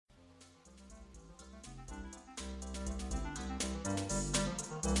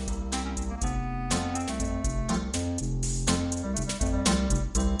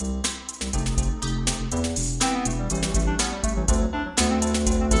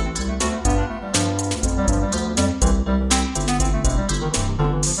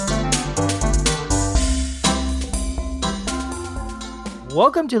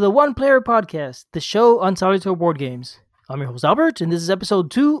Welcome to the One Player Podcast, the show on solitaire board games. I'm your host Albert, and this is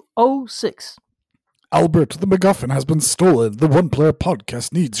episode 206. Albert, the MacGuffin has been stolen. The One Player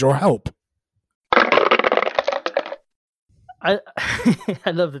Podcast needs your help. I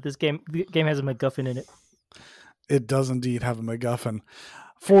I love that the game has a MacGuffin in it. It does indeed have a MacGuffin.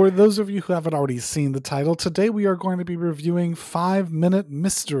 For those of you who haven't already seen the title, today we are going to be reviewing 5 Minute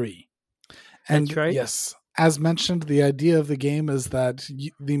Mystery. And That's right. Yes, as mentioned, the idea of the game is that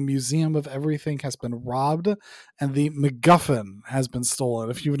the Museum of Everything has been robbed and the MacGuffin has been stolen.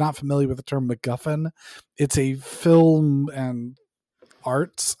 If you're not familiar with the term MacGuffin, it's a film and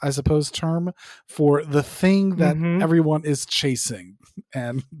arts, I suppose, term for the thing that everyone is chasing.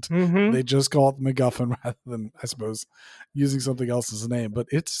 And they just call it the MacGuffin rather than, I suppose, using something else as a name. But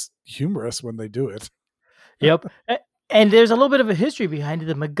it's humorous when they do it. Yep. And there's a little bit of a history behind it.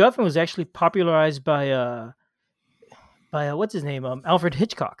 The MacGuffin was actually popularized by what's his name? Alfred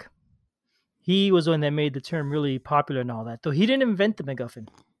Hitchcock. He was the one that made the term really popular and all that. Though he didn't invent the MacGuffin.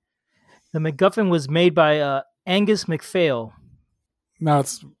 The MacGuffin was made by Angus MacPhail. Now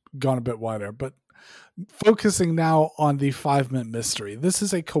it's gone a bit wider, but focusing now on the 5 Minute Mystery. This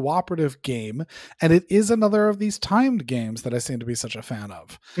is a cooperative game, and it is another of these timed games that I seem to be such a fan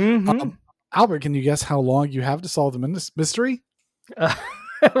of. Albert, can you guess how long you have to solve the mystery?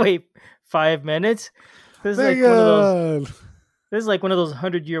 Wait, 5 minutes? This is like one of those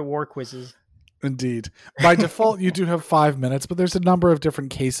 100-year war quizzes. Indeed. By default, you do have 5 minutes, but there's a number of different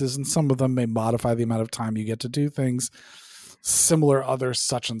cases, and some of them may modify the amount of time you get to do things. Similar other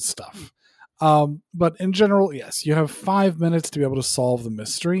such and stuff. But in general, yes, you have 5 minutes to be able to solve the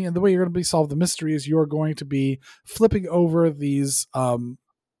mystery. And the way you're going to solve the mystery is you're going to be flipping over these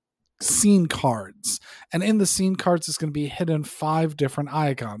scene cards. And in the scene cards is going to be hidden 5 different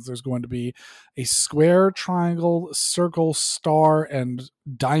icons. There's going to be a square, triangle, circle, star, and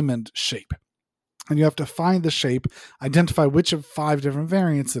diamond shape. And you have to find the shape, identify which of 5 different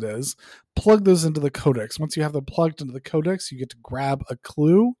variants it is, plug those into the codex. Once you have them plugged into the codex, you get to grab a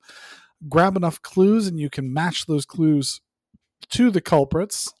clue, grab enough clues, and you can match those clues to the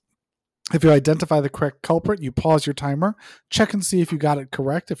culprits. If you identify the correct culprit, you pause your timer, check and see if you got it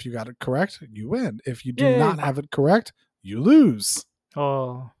correct. If you got it correct, you win. If you do not have it correct, you lose.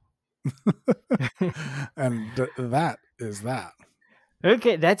 Oh. And that is that.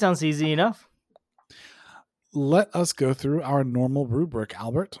 Okay, that sounds easy enough. Let us go through our normal rubric,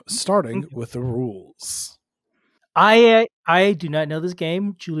 Albert, starting with the rules. I do not know this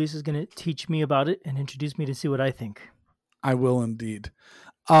game. Julius is going to teach me about it and introduce me to see what I think. I will indeed.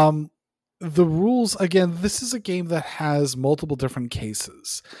 The rules, again, this is a game that has multiple different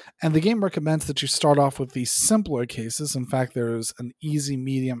cases, and the game recommends that you start off with the simpler cases. In fact, there's an easy,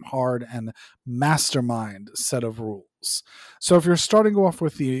 medium, hard, and mastermind set of rules. So if you're starting off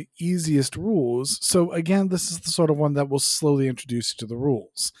with the easiest rules, so again, this is the sort of one that will slowly introduce you to the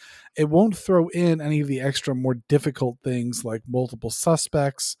rules. It won't throw in any of the extra, more difficult things like multiple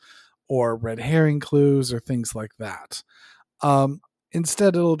suspects or red herring clues or things like that.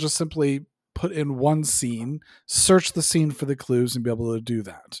 Instead, it'll just simply put in one scene, search the scene for the clues, and be able to do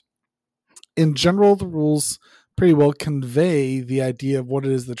that. In general, the rules pretty well convey the idea of what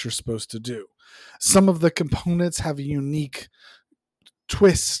it is that you're supposed to do. Some of the components have a unique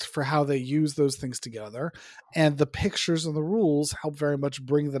twist for how they use those things together, and the pictures and the rules help very much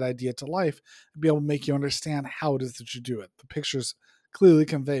bring that idea to life and be able to make you understand how it is that you do it. The pictures clearly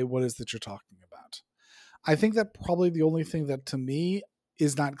convey what it is that you're talking about. I think that probably the only thing that to me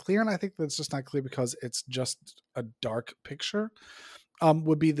is not clear, and I think that's just not clear because it's just a dark picture,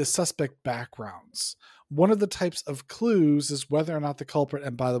 would be the suspect backgrounds. One of the types of clues is whether or not the culprit,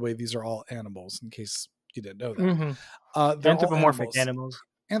 and by the way, these are all animals in case you didn't know that. Anthropomorphic animals.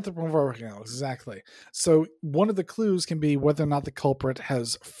 Anthropomorphic animals, exactly. So one of the clues can be whether or not the culprit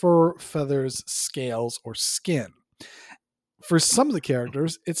has fur, feathers, scales, or skin. For some of the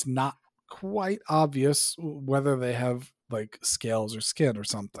characters, it's not quite obvious whether they have like scales or skin or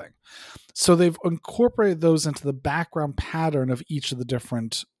something. So they've incorporated those into the background pattern of each of the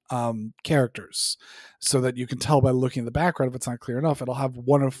different characters so that you can tell by looking at the background. If it's not clear enough, it'll have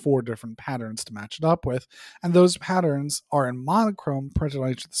one of 4 different patterns to match it up with. And those patterns are in monochrome printed on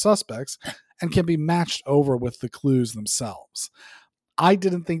each of the suspects and can be matched over with the clues themselves. I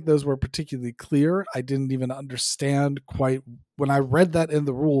didn't think those were particularly clear. I didn't even understand quite when I read that in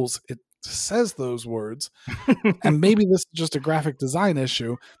the rules. It says those words, and maybe this is just a graphic design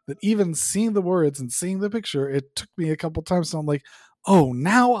issue, that even seeing the words and seeing the picture, it took me a couple times. So I'm like, oh,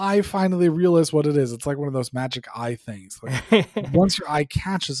 now I finally realize what it is. It's like one of those magic eye things. Like once your eye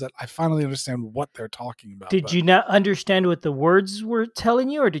catches it, I finally understand what they're talking about. Did But you not understand what the words were telling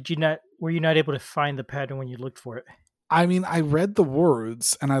you, or did you not? Were you not able to find the pattern when you looked for it? I mean, I read the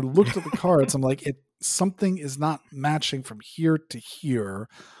words and I looked at the cards. I'm like, something is not matching from here to here.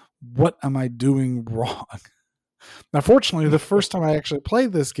 What am I doing wrong? Now, fortunately, the first time I actually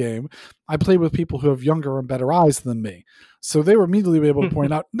played this game, I played with people who have younger and better eyes than me. So they were immediately able to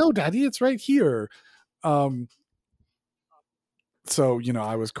point out, no, Daddy, it's right here. So,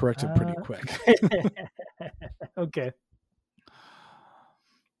 I was corrected pretty quick. Okay.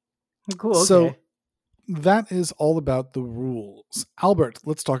 Cool. So Okay. that is all about the rules. Albert,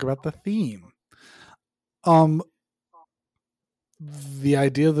 let's talk about the theme. The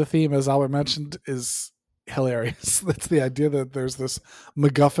idea of the theme, as Albert mentioned, is hilarious. That's the idea that there's this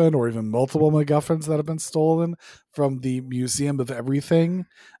MacGuffin or even multiple MacGuffins that have been stolen from the Museum of Everything.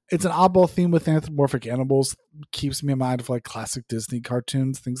 It's an oddball theme with anthropomorphic animals. Keeps me in mind of like classic Disney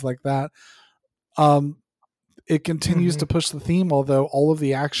cartoons, things like that. It continues to push the theme, although all of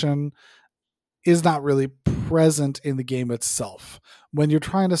the action is not really present in the game itself. When you're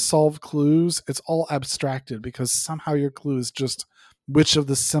trying to solve clues, it's all abstracted because somehow your clue is just which of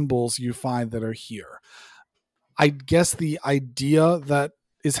the symbols you find that are here. I guess the idea that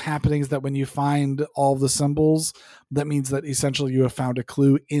is happening is that when you find all the symbols, that means that essentially you have found a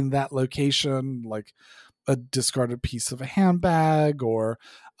clue in that location, like a discarded piece of a handbag or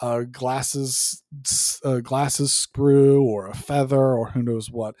a glasses screw or a feather or who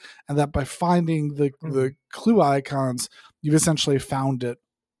knows what. And that by finding the clue icons, you've essentially found it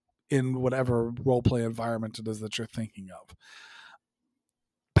in whatever roleplay environment it is that you're thinking of.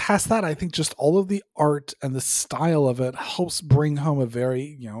 Past that, I think just all of the art and the style of it helps bring home a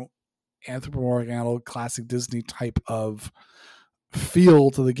very, anthropomorphic classic Disney type of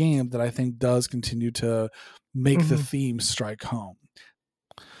feel to the game that I think does continue to make the theme strike home.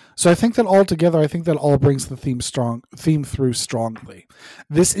 So I think that all brings the theme through strongly.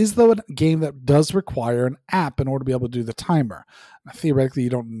 This is though a game that does require an app in order to be able to do the timer. Now, theoretically, you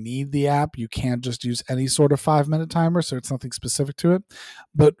don't need the app. You can just use any sort of 5-minute timer, so it's nothing specific to it.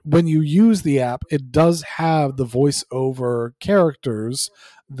 But when you use the app, it does have the voiceover characters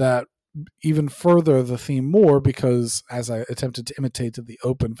that even further the theme more, because as I attempted to imitate at the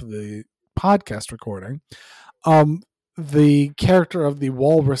open for the podcast recording, the character of the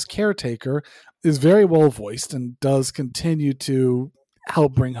walrus caretaker is very well voiced and does continue to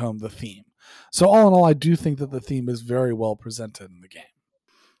help bring home the theme. So all in all, I do think that the theme is very well presented in the game.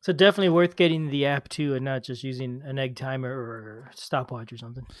 So definitely worth getting the app too, and not just using an egg timer or stopwatch or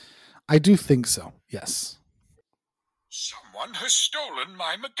something. I do think so, yes. Someone has stolen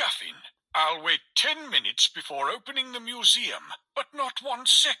my MacGuffin. I'll wait 10 minutes before opening the museum, but not 1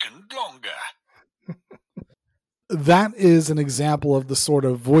 second longer. That is an example of the sort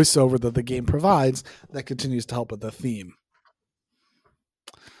of voiceover that the game provides that continues to help with the theme.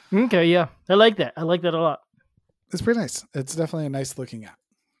 Okay, yeah. I like that. I like that a lot. It's pretty nice. It's definitely a nice looking app.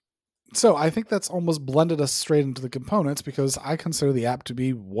 So I think that's almost blended us straight into the components, because I consider the app to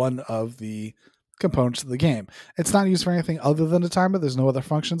be one of the components of the game. It's not used for anything other than a timer. There's no other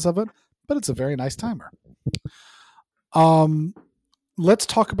functions of it, but it's a very nice timer. Let's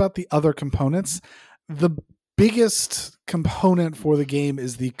talk about the other components. The biggest component for the game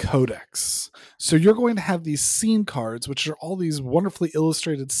is the codex. So you're going to have these scene cards, which are all these wonderfully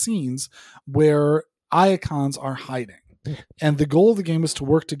illustrated scenes where icons are hiding. And the goal of the game is to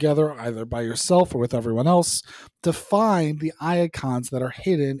work together either by yourself or with everyone else to find the icons that are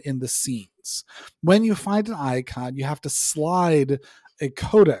hidden in the scenes. When you find an icon, you have to slide a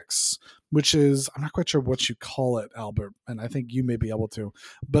codex, which is, I'm not quite sure what you call it, Albert, and I think you may be able to,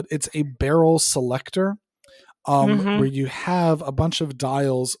 but it's a barrel selector. Where you have a bunch of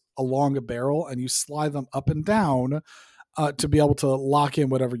dials along a barrel and you slide them up and down to be able to lock in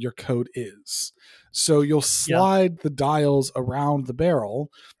whatever your code is. So you'll slide the dials around the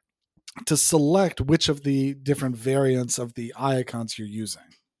barrel to select which of the different variants of the icons you're using.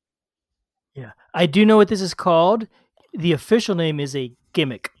 Yeah. I do know what this is called. The official name is a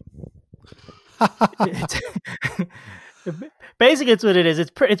gimmick. Basically, it's what it is.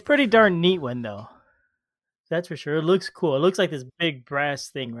 It's pretty darn neat one, though. That's for sure. It looks cool. It looks like this big brass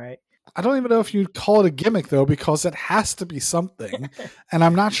thing, right? I don't even know if you'd call it a gimmick, though, because it has to be something. And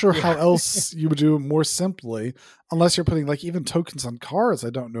I'm not sure how else you would do it more simply, unless you're putting like even tokens on cards. I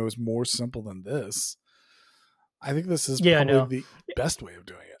don't know is more simple than this. I think this is probably the best way of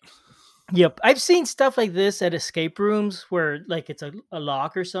doing it. Yep. I've seen stuff like this at escape rooms where like it's a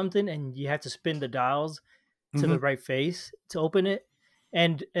lock or something and you have to spin the dials to the right face to open it.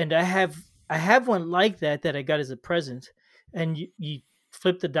 and I have one like that I got as a present, and you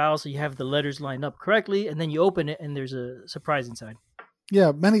flip the dial so you have the letters lined up correctly, and then you open it and there's a surprise inside.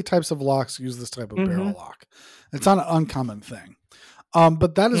 Yeah, many types of locks use this type of barrel lock. It's not an uncommon thing.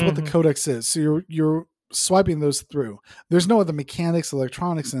 But that is what the codex is. So you're swiping those through. There's no other mechanics,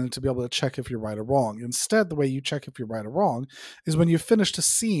 electronics in it to be able to check if you're right or wrong. Instead, the way you check if you're right or wrong is when you've finished a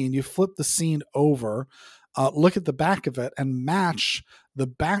scene, you flip the scene over, look at the back of it, and match the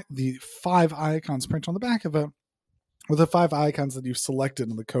 5 icons printed on the back of it with the 5 icons that you've selected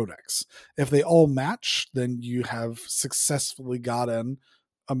in the codex. If they all match, then you have successfully gotten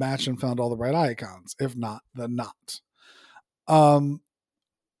a match and found all the right icons. If not, then not.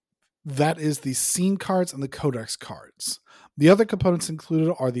 That is the scene cards and the codex cards. The other components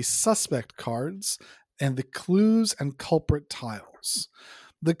included are the suspect cards and the clues and culprit tiles.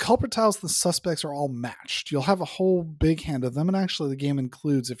 The culprit tiles and the suspects are all matched. You'll have a whole big hand of them, and actually the game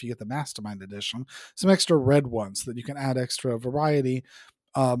includes, if you get the Mastermind Edition, some extra red ones that you can add extra variety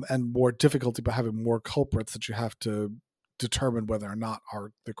and more difficulty by having more culprits that you have to determine whether or not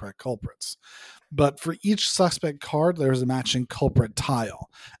are the correct culprits. But for each suspect card, there's a matching culprit tile,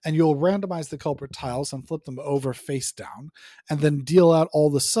 and you'll randomize the culprit tiles and flip them over face down, and then deal out all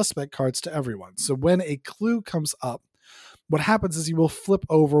the suspect cards to everyone. So when a clue comes up, what happens is you will flip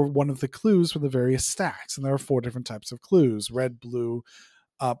over one of the clues from the various stacks, and there are 4 different types of clues: red, blue,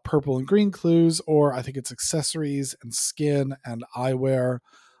 purple, and green clues, or I think it's accessories and skin and eyewear,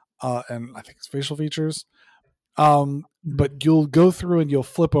 and I think it's facial features. But you'll go through and you'll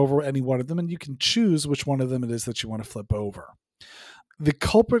flip over any one of them, and you can choose which one of them it is that you want to flip over. The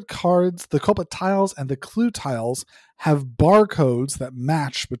culprit cards, the culprit tiles, and the clue tiles have barcodes that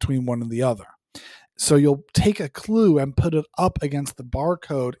match between one and the other. So you'll take a clue and put it up against the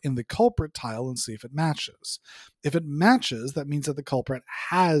barcode in the culprit tile and see if it matches. If it matches, that means that the culprit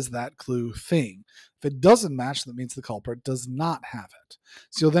has that clue thing. If it doesn't match, that means the culprit does not have it.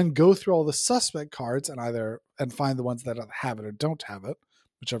 So you'll then go through all the suspect cards and find the ones that have it or don't have it,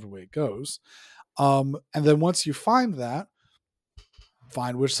 whichever way it goes. And then once you find that,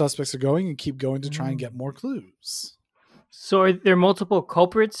 find which suspects are going and keep going to try and get more clues. So are there multiple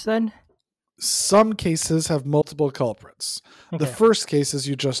culprits then? Some cases have multiple culprits. Okay. The first case, as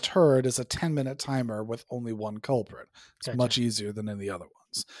you just heard, is a 10-minute timer with only one culprit. It's much easier than in the other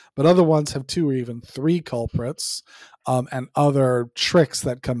ones. But other ones have 2 or even 3 culprits, and other tricks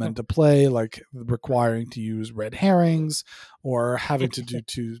that come into play, like requiring to use red herrings or having to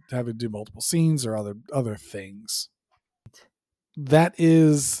do multiple scenes or other things.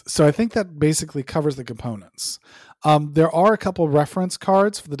 So I think that basically covers the components. There are a couple reference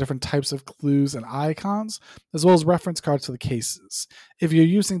cards for the different types of clues and icons, as well as reference cards for the cases. If you're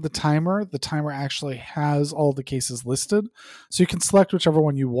using the timer actually has all the cases listed, so you can select whichever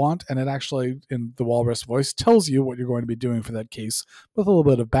one you want, and it actually, in the Walrus voice, tells you what you're going to be doing for that case with a little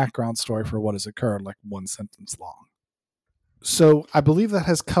bit of background story for what has occurred, like 1 sentence long. So I believe that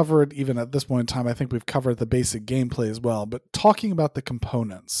has covered, even at this point in time, I think we've covered the basic gameplay as well. But talking about the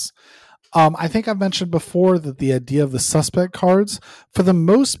components, I think I've mentioned before that the idea of the suspect cards, for the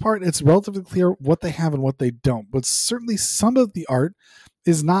most part, it's relatively clear what they have and what they don't. But certainly some of the art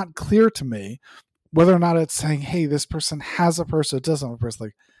is not clear to me, whether or not it's saying, hey, this person has a purse or doesn't have a purse.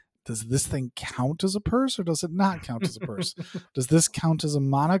 Like, does this thing count as a purse or does it not count as a purse? Does this count as a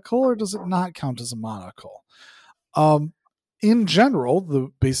monocle or does it not count as a monocle? In general, the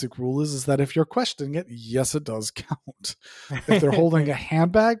basic rule is that if you're questioning it, yes, it does count. If they're holding a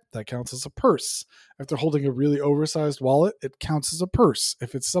handbag, that counts as a purse. If they're holding a really oversized wallet, it counts as a purse.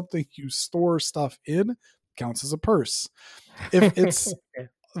 If it's something you store stuff in, it counts as a purse. If it's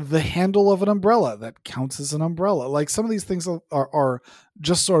the handle of an umbrella, that counts as an umbrella. Like, some of these things are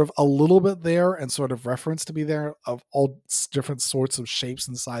just sort of a little bit there and sort of reference to be there of all different sorts of shapes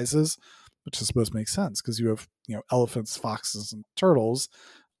and sizes, which I suppose makes sense because you have, elephants, foxes, and turtles,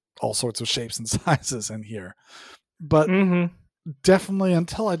 all sorts of shapes and sizes in here. But definitely,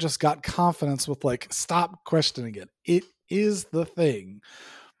 until I just got confidence with, like, stop questioning it. It is the thing.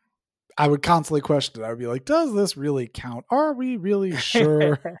 I would constantly question it. I would be like, does this really count? Are we really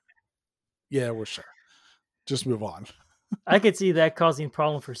sure? Yeah, we're sure. Just move on. I could see that causing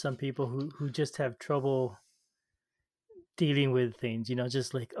problem for some people who just have trouble dealing with things,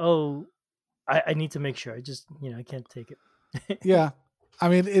 just like, oh, I need to make sure. I just, I can't take it. Yeah. I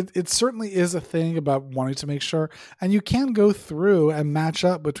mean, it certainly is a thing about wanting to make sure. And you can go through and match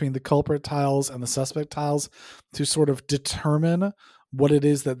up between the culprit tiles and the suspect tiles to sort of determine what it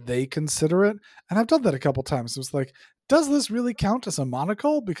is that they consider it. And I've done that a couple times. It was like, does this really count as a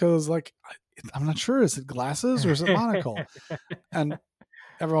monocle? Because, like, I'm not sure. Is it glasses or is it monocle? And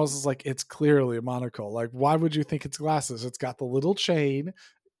everyone else is like, it's clearly a monocle. Like, why would you think it's glasses? It's got the little chain.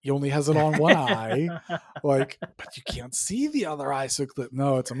 He only has it on one eye. Like, but you can't see the other eye. So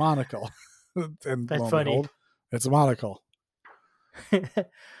no, it's a monocle. And That's lo and funny. behold, it's a monocle.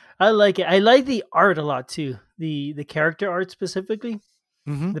 I like it. I like the art a lot too. The character art specifically.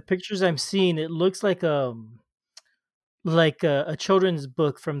 Mm-hmm. The pictures I'm seeing, it looks like a children's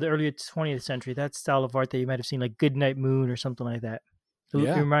book from the early 20th century. That style of art that you might have seen, like Goodnight Moon or something like that. It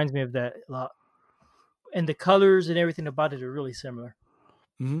reminds me of that a lot. And the colors and everything about it are really similar.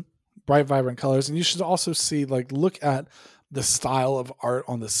 Mm-hmm. Bright, vibrant colors. And you should also see, like, look at the style of art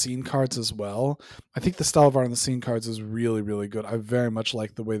on the scene cards as well. I think the style of art on the scene cards is really, really good. I very much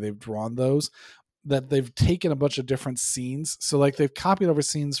like the way they've drawn those, that they've taken a bunch of different scenes. So, like, they've copied over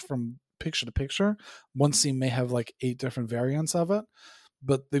scenes from picture to picture. One scene may have like 8 different variants of it,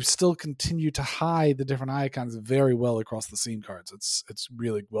 but they've still continued to hide the different icons very well across the scene cards. It's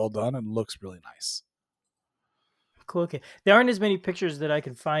really well done and looks really nice. Cool. Okay. There aren't as many pictures that I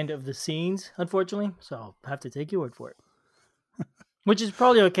can find of the scenes, unfortunately, so I'll have to take your word for it. Which is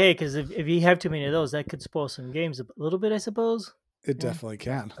probably okay, because if you have too many of those, that could spoil some games a little bit, I suppose. It definitely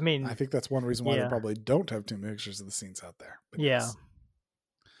can. I mean, I think that's one reason why they probably don't have too many pictures of the scenes out there. But yeah.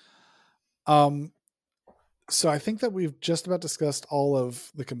 Yes. So I think that we've just about discussed all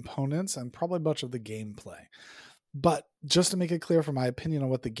of the components and probably much of the gameplay. But just to make it clear from my opinion on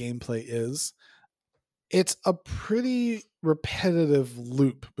what the gameplay is, it's a pretty repetitive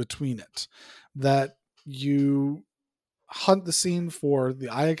loop between it, that you hunt the scene for the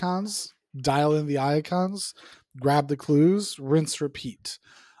icons, dial in the icons, grab the clues, rinse, repeat.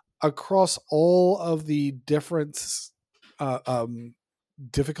 Across all of the different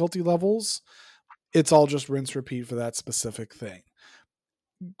difficulty levels, it's all just rinse, repeat for that specific thing.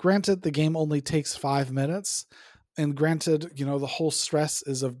 Granted, the game only takes 5 minutes, and granted, you know, the whole stress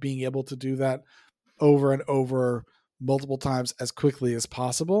is of being able to do that over and over multiple times as quickly as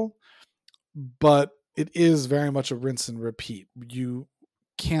possible, but it is very much a rinse and repeat. You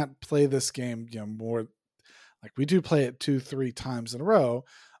can't play this game, you know, more like we do play it 2-3 times in a row,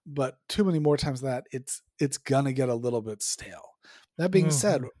 but too many more times than that, it's gonna get a little bit stale. That being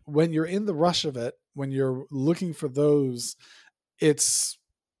said, when you're in the rush of it, when you're looking for those, it's,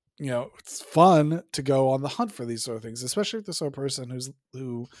 you know, it's fun to go on the hunt for these sort of things, especially if there's sort of person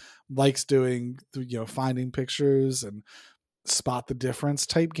who likes doing, you know, finding pictures and spot the difference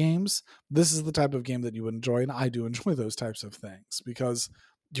type games. This is the type of game that you would enjoy, and I do enjoy those types of things, because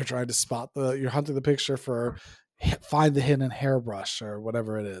you're trying to you're hunting the picture for find the hidden hairbrush or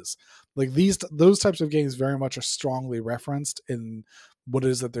whatever it is. Like those types of games very much are strongly referenced in what it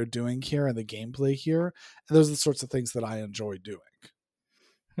is that they're doing here and the gameplay here, and those are the sorts of things that I enjoy doing.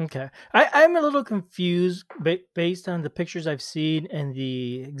 Okay. I'm a little confused based on the pictures I've seen and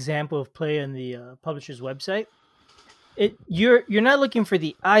the example of play on the publisher's website. You're not looking for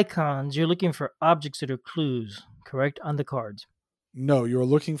the icons, you're looking for objects that are clues, correct, on the cards? No, you're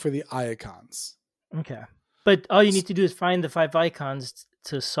looking for the icons. Okay. But all you need to do is find the 5 icons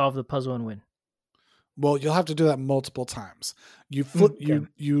to solve the puzzle and win. Well, you'll have to do that multiple times. You flip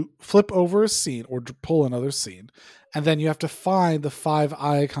you flip over a scene or pull another scene, and then you have to find the 5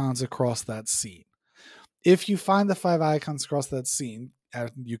 icons across that scene. If you find the 5 icons across that scene,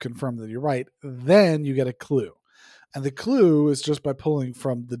 and you confirm that you're right, then you get a clue. And the clue is just by pulling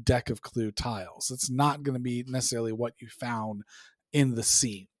from the deck of clue tiles. It's not going to be necessarily what you found in the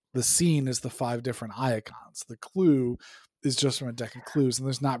scene. The scene is the 5 different icons. The clue is just from a deck of clues, and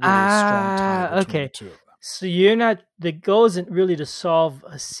there's not really a strong tie between the two of them. So the goal isn't really to solve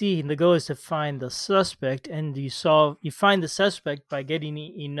a scene. The goal is to find the suspect, and you find the suspect by getting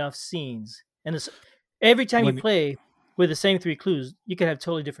enough scenes. And every time you play with the same 3 clues, you can have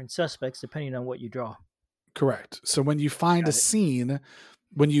totally different suspects depending on what you draw. Correct. So when you find a scene,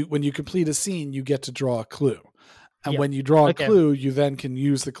 when you complete a scene, you get to draw a clue. And when you draw a clue, you then can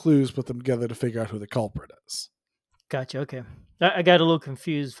use the clues, put them together to figure out who the culprit is. Gotcha. Okay. I got a little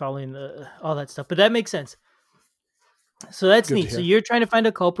confused following all that stuff, but that makes sense. So that's neat. So you're trying to find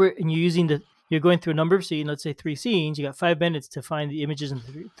a culprit, and you're going through a number of scenes, let's say 3 scenes. You got 5 minutes to find the images in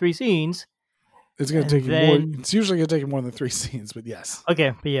 3 scenes. It's going to take you more. It's usually going to take you more than 3 scenes, but yes.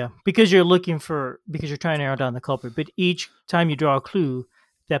 Okay. But yeah, because you're trying to narrow down the culprit, but each time you draw a clue,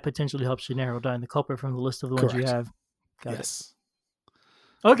 that potentially helps you narrow down the culprit from the list of the ones you have. Got it.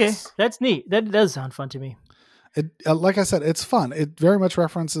 Okay. That's neat. That does sound fun to me. Like I said, it's fun. It very much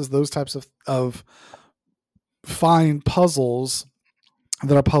references those types of fine puzzles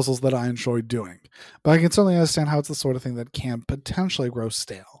that are puzzles that I enjoy doing. But I can certainly understand how it's the sort of thing that can potentially grow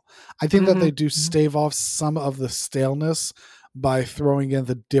stale. I think that they do stave off some of the staleness by throwing in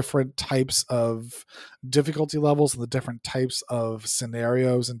the different types of difficulty levels and the different types of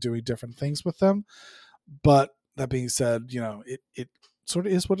scenarios and doing different things with them. But that being said, it sort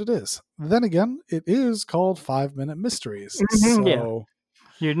of is what it is. Then again, it is called 5-Minute Mysteries. Mhm, yeah. So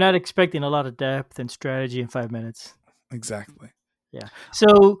You're not expecting a lot of depth and strategy in 5 minutes. exactly. Yeah.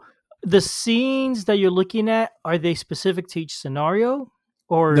 So the scenes that you're looking at, are they specific to each scenario?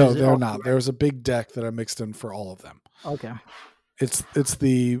 Or No, is it they're all not. together? There's a big deck that are mixed in for all of them. Okay. It's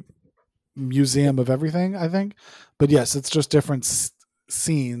the museum of everything, I think. But yes, it's just different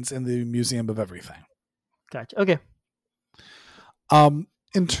scenes in the museum of everything. Gotcha. Okay.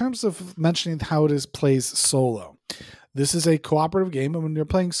 In terms of mentioning how it is plays solo, this is a cooperative game, and when you're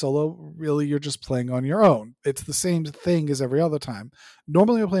playing solo, really you're just playing on your own. It's the same thing as every other time.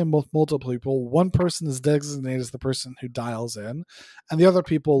 Normally you're playing with multiple people. One person is designated as the person who dials in, and the other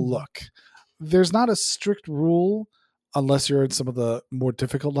people look. There's not a strict rule, unless you're in some of the more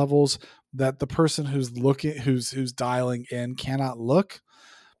difficult levels, that the person who's looking, who's dialing in, cannot look.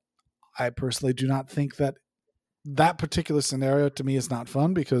 I personally do not think that particular scenario to me is not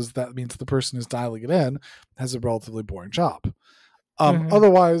fun, because that means the person who's dialing it in has a relatively boring job.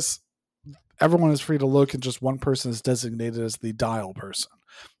 Otherwise, everyone is free to look, and just one person is designated as the dial person.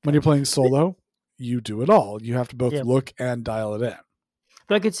 When you're playing solo, you do it all. You have to both look and dial it in.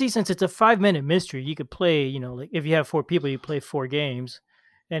 But I could see, since it's a 5-minute mystery, you could play, like if you have 4 people, you play 4 games,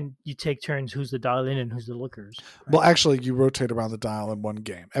 and you take turns who's the dial in and who's the lookers. Right? Well, actually, you rotate around the dial in one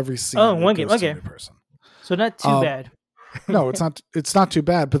game. Every scene one game. goes to Okay. a new person. So not too bad. No, it's not. It's not too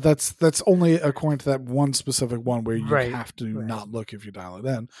bad, but that's only according to that one specific one where you have to not look if you dial it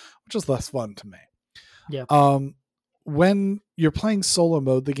in, which is less fun to me. Yeah. When you're playing solo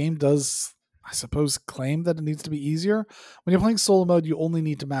mode, the game does, I suppose, claim that it needs to be easier. When you're playing solo mode, you only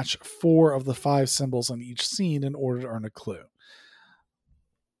need to match 4 of the 5 symbols on each scene in order to earn a clue.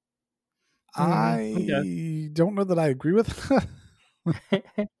 I don't know that I agree with that.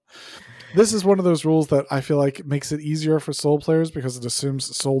 This is one of those rules that I feel like makes it easier for solo players, because it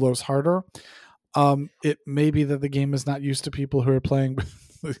assumes solo's harder. It may be that the game is not used to people who are playing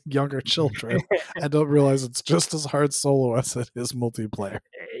with younger children and don't realize it's just as hard solo as it is multiplayer.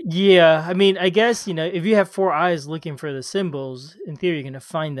 Yeah, I mean, I guess, if you have 4 eyes looking for the symbols, in theory, you're going to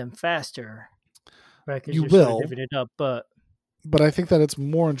find them faster, right? Because You you're will. sort of divvying it up, but I think that it's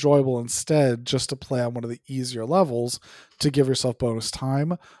more enjoyable instead just to play on one of the easier levels to give yourself bonus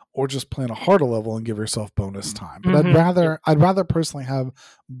time, or just play on a harder level and give yourself bonus time. But I'd rather personally have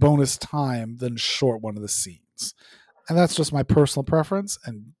bonus time than short one of the scenes. And that's just my personal preference,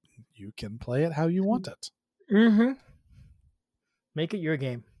 and you can play it how you want it. Mm-hmm. Make it your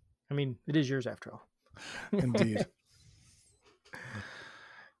game. I mean, it is yours after all. Indeed.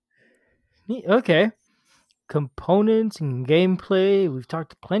 Okay. Components and gameplay. We've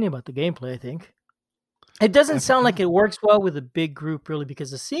talked plenty about the gameplay, I think. It doesn't sound like it works well with a big group, really,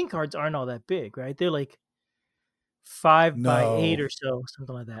 because the scene cards aren't all that big, right? They're like 5 by 8 or so,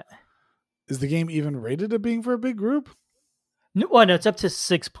 something like that. Is the game even rated at being for a big group? No, well, no, it's up to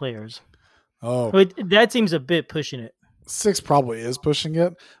 6 players. Oh. That seems a bit pushing it. 6 probably is pushing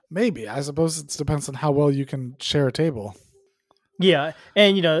it. Maybe. I suppose it depends on how well you can share a table. Yeah,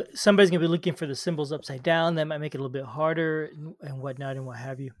 and somebody's gonna be looking for the symbols upside down. That might make it a little bit harder and whatnot and what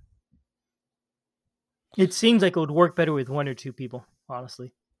have you. It seems like it would work better with 1 or 2 people,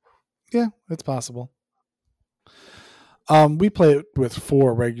 honestly. Yeah, it's possible. We play it with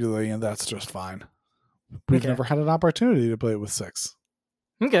 4 regularly, and that's just fine. We've never had an opportunity to play it with 6.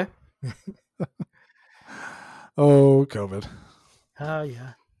 Okay. Oh, COVID. Oh,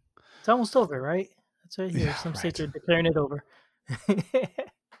 yeah. It's almost over, right? That's right here. Some states are declaring it over.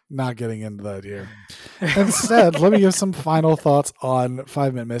 Not getting into that here. Instead, let me give some final thoughts on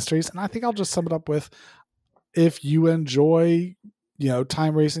 5-Minute Mysteries, and I think I'll just sum it up with, if you enjoy,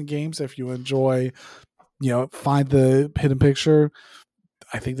 time racing games, if you enjoy, find the hidden picture,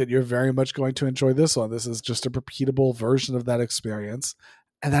 I think that you're very much going to enjoy this one. This is just a repeatable version of that experience,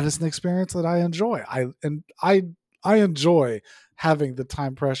 and that is an experience that I enjoy. I enjoy having the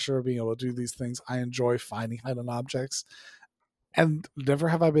time pressure of being able to do these things. I enjoy finding hidden objects. And never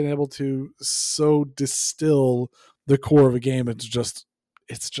have I been able to so distill the core of a game into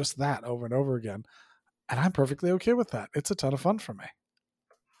it's just that over and over again. And I'm perfectly okay with that. It's a ton of fun for me.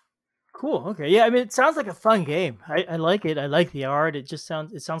 Cool. Okay. Yeah. I mean, it sounds like a fun game. I like it. I like the art. It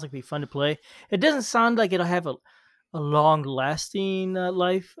sounds like it'd be fun to play. It doesn't sound like it'll have a long lasting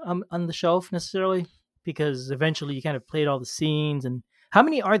life on the shelf necessarily, because eventually you kind of played all the scenes. And how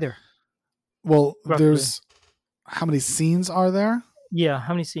many are there? Well, roughly? How many scenes are there? Yeah,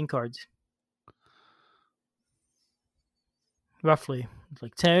 how many scene cards? roughly?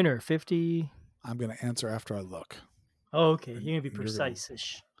 Like 10 or 50? I'm going to answer after I look. Oh, okay. You're gonna be You're gonna-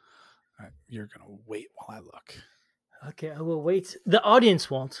 precise-ish. All right, you're going to wait while I look. Okay, I will wait. The audience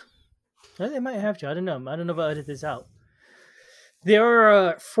won't. They might have to. I don't know. I don't know if I'll edit this out. There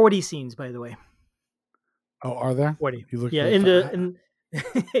are 40 scenes, by the way. Oh, are there? 40. You look Yeah, really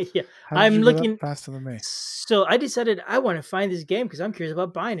yeah. How did I'm you go that looking faster than me. So I decided I want to find this game because I'm curious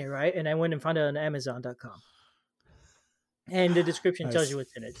about buying it, right? And I went and found it on Amazon.com. And the description tells Nice. you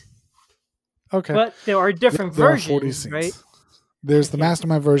what's in it. Okay. But there are different There are 40 versions, scenes. right? There's the Okay.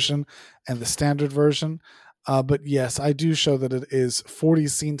 Mastermind version and the standard version. But yes, I do show that it is 40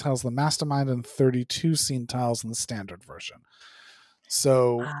 scene tiles in the Mastermind and 32 scene tiles in the standard version.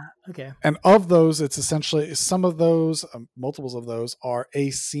 So, Okay. and of those, it's essentially some of those, multiples of those are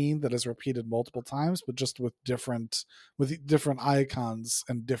a scene that is repeated multiple times, but just with different icons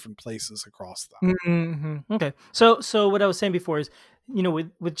and different places across them. Mm-hmm. Okay. So what I was saying before is,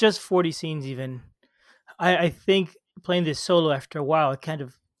 with just 40 scenes, even, I think playing this solo after a while, I kind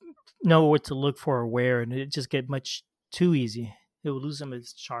of know what to look for or where, and it just get much too easy. It will lose some of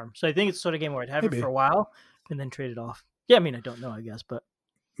its charm. So I think it's the sort of game where I'd have Maybe. it for a while and then trade it off. Yeah, I mean, I don't know, I guess, but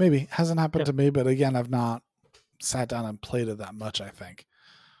Maybe hasn't happened Yeah. to me, but again, I've not sat down and played it that much. I think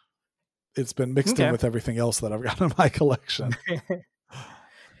it's been mixed in Okay. with everything else that I've got in my collection.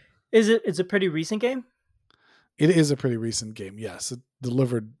 it's a pretty recent game? It is a pretty recent game. Yes, it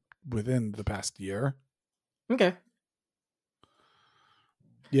delivered within the past year. Okay.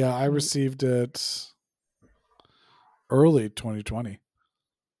 Yeah, I Mm. received it early 2020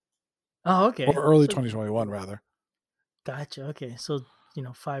 Oh, okay. or early So- 2021 rather. Gotcha. Okay. So,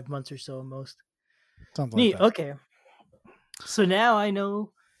 5 months or so at most. Something Neat. like that. Okay. So now I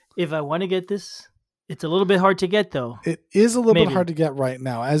know if I want to get this, it's a little bit hard to get though. It is a little bit Maybe. hard to get right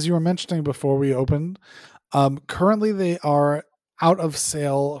now. As you were mentioning before we opened, currently they are out of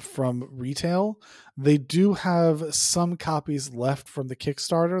sale from retail. They do have some copies left from the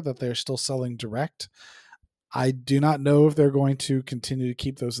Kickstarter that they're still selling direct. I do not know if they're going to continue to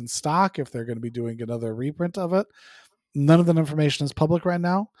keep those in stock, if they're going to be doing another reprint of it. None of that information is public right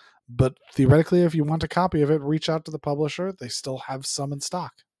now, but theoretically, if you want a copy of it, reach out to the publisher. They still have some in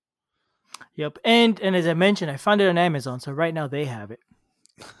stock. Yep. And as I mentioned, I found it on Amazon, so right now they have it.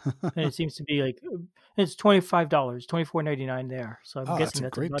 And it seems to be like it's $25, $24.99 there. So I'm Oh, that's guessing a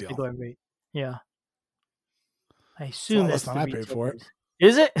that's great about deal. the going rate. Yeah. I a assume lot that's less the than I paid retail for it. price.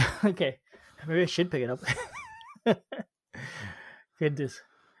 Is it? Okay. Maybe I should pick it up. Goodness.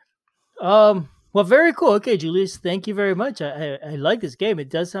 Well, very cool. Okay, Julius, thank you very much. I like this game. It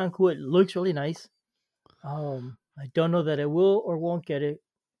does sound cool. It looks really nice. I don't know that I will or won't get it.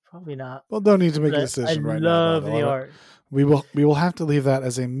 Probably not. Well, don't need to make a But decision I right love now. the art. We will have to leave that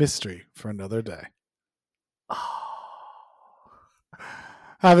as a mystery for another day.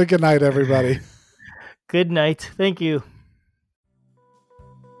 Have a good night, everybody. Good night. Thank you.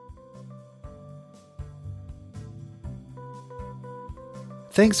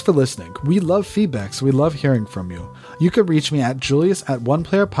 Thanks for listening. We love feedback, so we love hearing from you. You can reach me at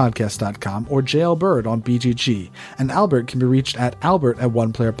julius@oneplayerpodcast.com or JLBird on BGG, and Albert can be reached at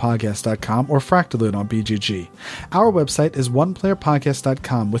albert@oneplayerpodcast.com or Fractalute on BGG. Our website is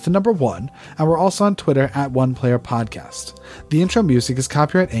oneplayerpodcast.com with the number 1, and we're also on Twitter at oneplayerpodcast. The intro music is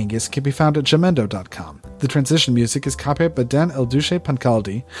copyright Angus, can be found at jamendo.com. The transition music is copyright by Dan Elduce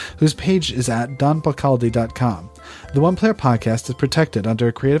Pancaldi, whose page is at donpancaldi.com. The One Player Podcast is protected under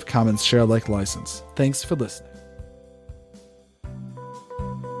a Creative Commons share-alike license. Thanks for listening.